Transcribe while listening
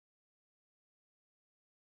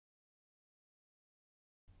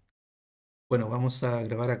Bueno, vamos a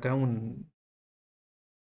grabar acá un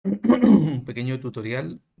pequeño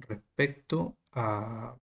tutorial respecto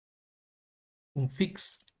a un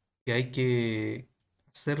fix que hay que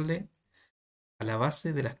hacerle a la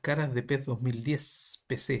base de las caras de PES 2010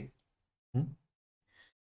 PC. ¿Mm?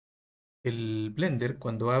 El Blender,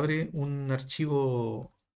 cuando abre un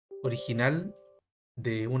archivo original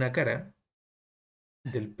de una cara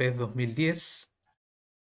del PES 2010,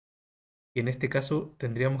 que en este caso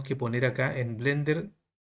tendríamos que poner acá en Blender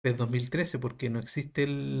PES 2013 porque no existe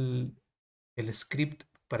el script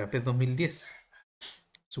para PES 2010.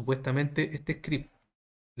 Supuestamente este script,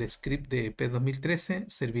 el script de PES 2013,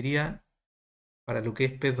 serviría para lo que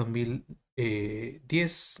es PES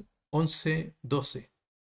 2010, 11, 12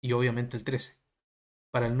 y obviamente el 13.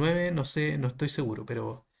 Para el 9 no sé, no estoy seguro,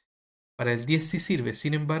 pero para el 10 sí sirve.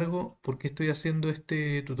 Sin embargo, ¿por qué estoy haciendo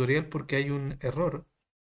este tutorial? Porque hay un error.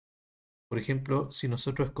 Por ejemplo, si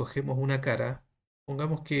nosotros escogemos una cara,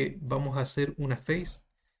 pongamos que vamos a hacer una face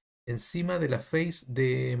encima de la face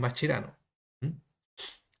de Mascherano, ¿m?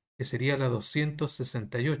 Que sería la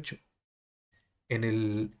 268 en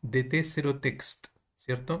el DT0 text,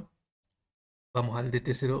 ¿cierto? Vamos al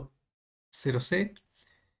DT0C,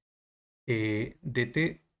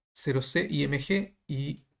 DT0C IMG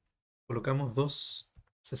y colocamos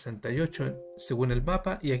 268 según el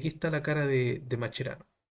mapa y aquí está la cara de Mascherano.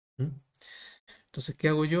 ¿Mm? Entonces, ¿qué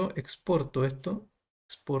hago yo? Exporto esto,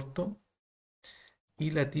 exporto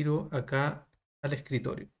y la tiro acá al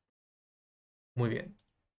escritorio. Muy bien.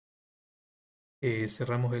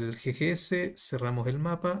 Cerramos el GGS, cerramos el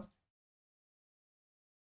mapa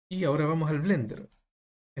y ahora vamos al Blender.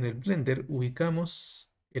 En el Blender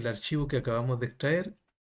ubicamos el archivo que acabamos de extraer,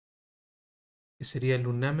 que sería el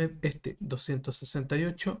Unamed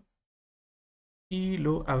 268, y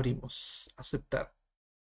lo abrimos. Aceptar.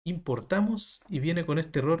 Importamos y viene con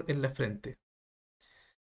este error en la frente.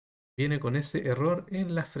 Viene con ese error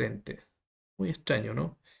en la frente. Muy extraño,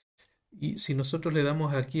 ¿no? Y si nosotros le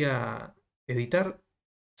damos aquí a editar,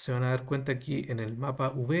 se van a dar cuenta aquí en el mapa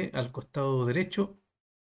V, al costado derecho,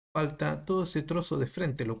 falta todo ese trozo de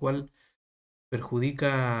frente, lo cual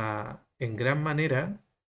perjudica en gran manera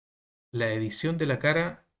la edición de la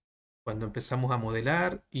cara cuando empezamos a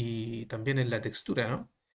modelar y también en la textura, ¿no?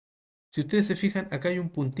 Si ustedes se fijan, acá hay un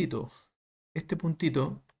puntito. Este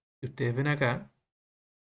puntito que ustedes ven acá,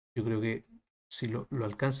 yo creo que si lo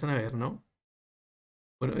alcanzan a ver, ¿no?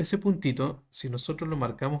 Bueno, ese puntito, si nosotros lo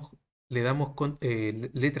marcamos, le damos con,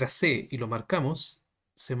 letra C y lo marcamos,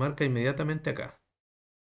 se marca inmediatamente acá.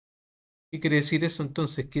 ¿Qué quiere decir eso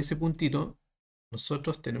entonces? Que ese puntito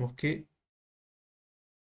nosotros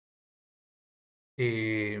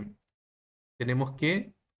eh, tenemos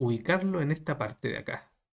que ubicarlo en esta parte de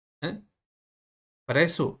acá. ¿Eh? Para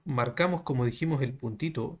eso marcamos, como dijimos, el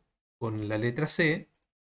puntito con la letra C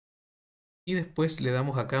y después le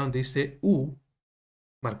damos acá donde dice U,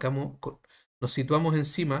 marcamos, nos situamos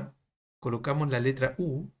encima, colocamos la letra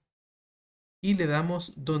U y le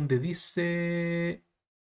damos donde dice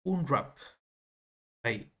un wrap.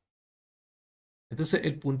 Ahí. Entonces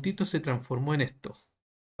el puntito se transformó en esto.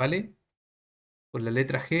 ¿Vale? Con la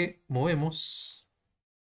letra G movemos,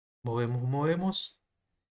 movemos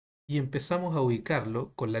y empezamos a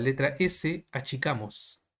ubicarlo. Con la letra S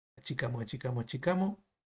achicamos. Achicamos.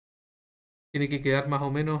 Tiene que quedar más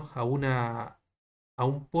o menos a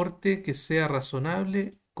un porte que sea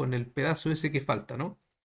razonable con el pedazo ese que falta, ¿no?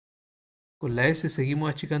 Con la S seguimos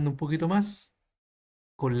achicando un poquito más.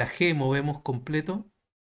 Con la G movemos completo.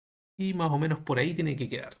 Y más o menos por ahí tiene que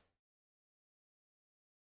quedar.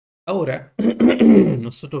 Ahora,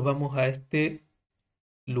 nosotros vamos a este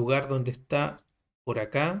lugar donde está por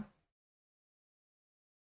acá.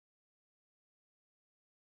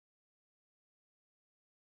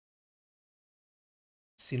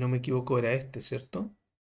 Si no me equivoco era este, ¿cierto?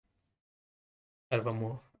 Ahora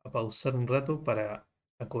vamos a pausar un rato para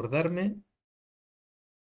acordarme.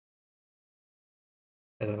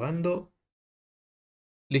 Está grabando.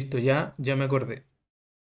 Listo, ya me acordé.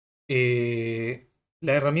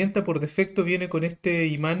 La herramienta por defecto viene con este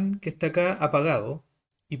imán que está acá apagado.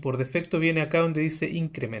 Y por defecto viene acá donde dice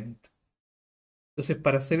Increment. Entonces,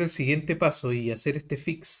 para hacer el siguiente paso y hacer este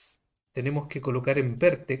fix, tenemos que colocar en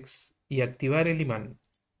Vertex y activar el imán.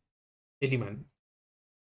 El imán.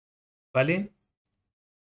 ¿Vale?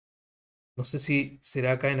 No sé si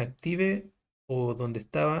será acá en Active o donde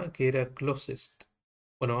estaba, que era Closest.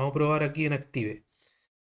 Bueno, vamos a probar aquí en Active.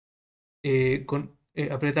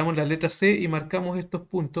 Apretamos la letra C y marcamos estos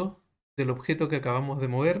puntos del objeto que acabamos de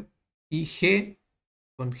mover. Y G,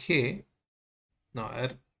 con G, no, a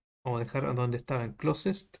ver, vamos a dejar donde estaba en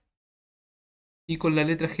Closest. y con la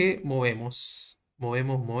letra G movemos,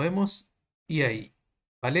 movemos, movemos y ahí,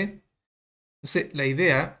 ¿vale? Entonces la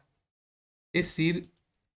idea es ir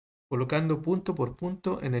colocando punto por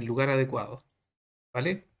punto en el lugar adecuado,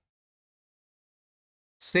 ¿vale?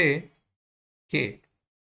 C, G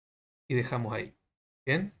y dejamos ahí,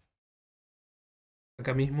 ¿bien?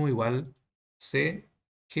 Acá mismo igual C,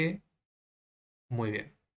 G, muy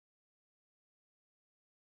bien.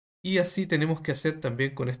 Y así tenemos que hacer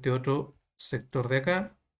también con este otro sector de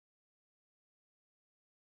acá.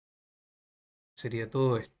 Sería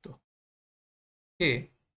todo esto.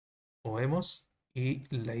 G, movemos y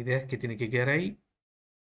la idea es que tiene que quedar ahí.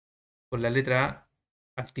 Con la letra A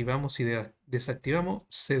activamos y desactivamos,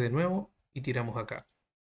 C de nuevo y tiramos acá.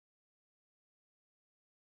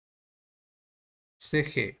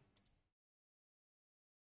 CG.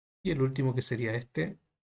 Y el último que sería este,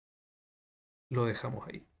 lo dejamos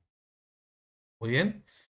ahí. Muy bien.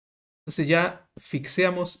 Entonces ya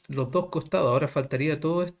fixeamos los dos costados. Ahora faltaría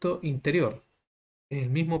todo esto interior. Es el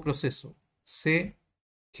mismo proceso. C,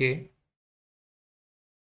 G,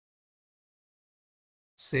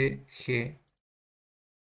 C, G.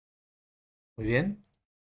 Muy bien.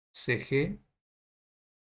 C, G.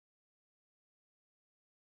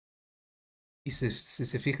 Y si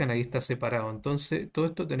se fijan, ahí está separado. Entonces, todo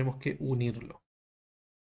esto tenemos que unirlo.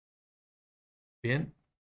 Bien.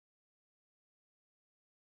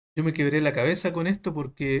 Yo me quebré la cabeza con esto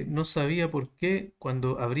porque no sabía por qué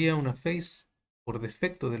cuando abría una face por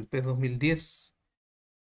defecto del PES 2010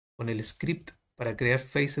 con el script para crear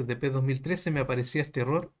faces de PES 2013 me aparecía este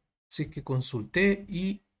error. Así que consulté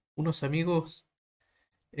y unos amigos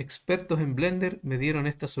expertos en Blender me dieron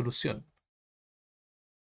esta solución.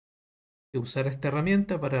 De usar esta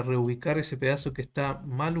herramienta para reubicar ese pedazo que está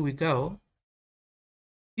mal ubicado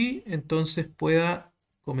y entonces pueda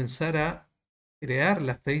comenzar a crear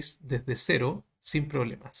la face desde cero sin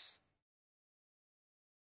problemas.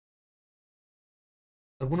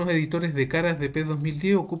 Algunos editores de caras de P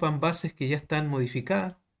 2010 ocupan bases que ya están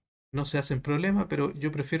modificadas, no se hacen problema, pero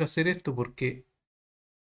yo prefiero hacer esto porque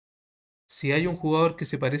si hay un jugador que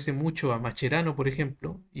se parece mucho a Mascherano, por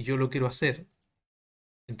ejemplo, y yo lo quiero hacer,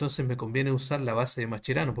 entonces me conviene usar la base de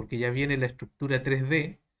Mascherano porque ya viene la estructura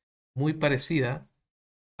 3D muy parecida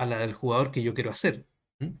a la del jugador que yo quiero hacer.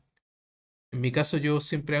 ¿Mm? En mi caso yo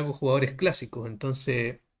siempre hago jugadores clásicos,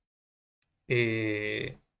 entonces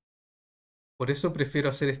eh, por eso prefiero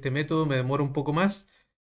hacer este método, me demora un poco más,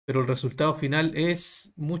 pero el resultado final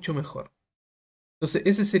es mucho mejor. Entonces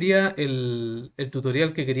ese sería el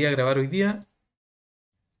tutorial que quería grabar hoy día.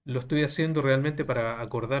 Lo estoy haciendo realmente para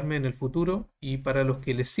acordarme en el futuro y para los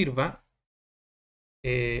que les sirva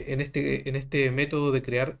en este método de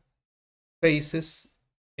crear faces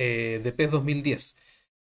de PES 2010.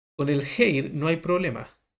 Con el Here no hay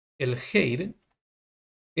problema. El Here,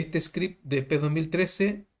 este script de PES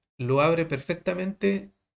 2013, lo abre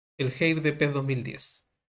perfectamente el Here de PES 2010.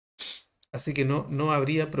 Así que no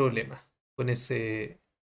habría problema con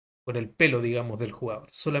con el pelo, digamos, del jugador.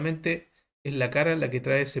 Solamente es la cara la que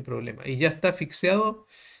trae ese problema. Y ya está fixeado,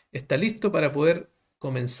 está listo para poder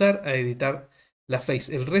comenzar a editar la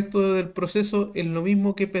face. El resto del proceso es lo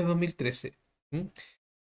mismo que PES 2013. ¿Mm?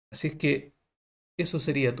 Así es que eso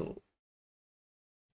sería todo.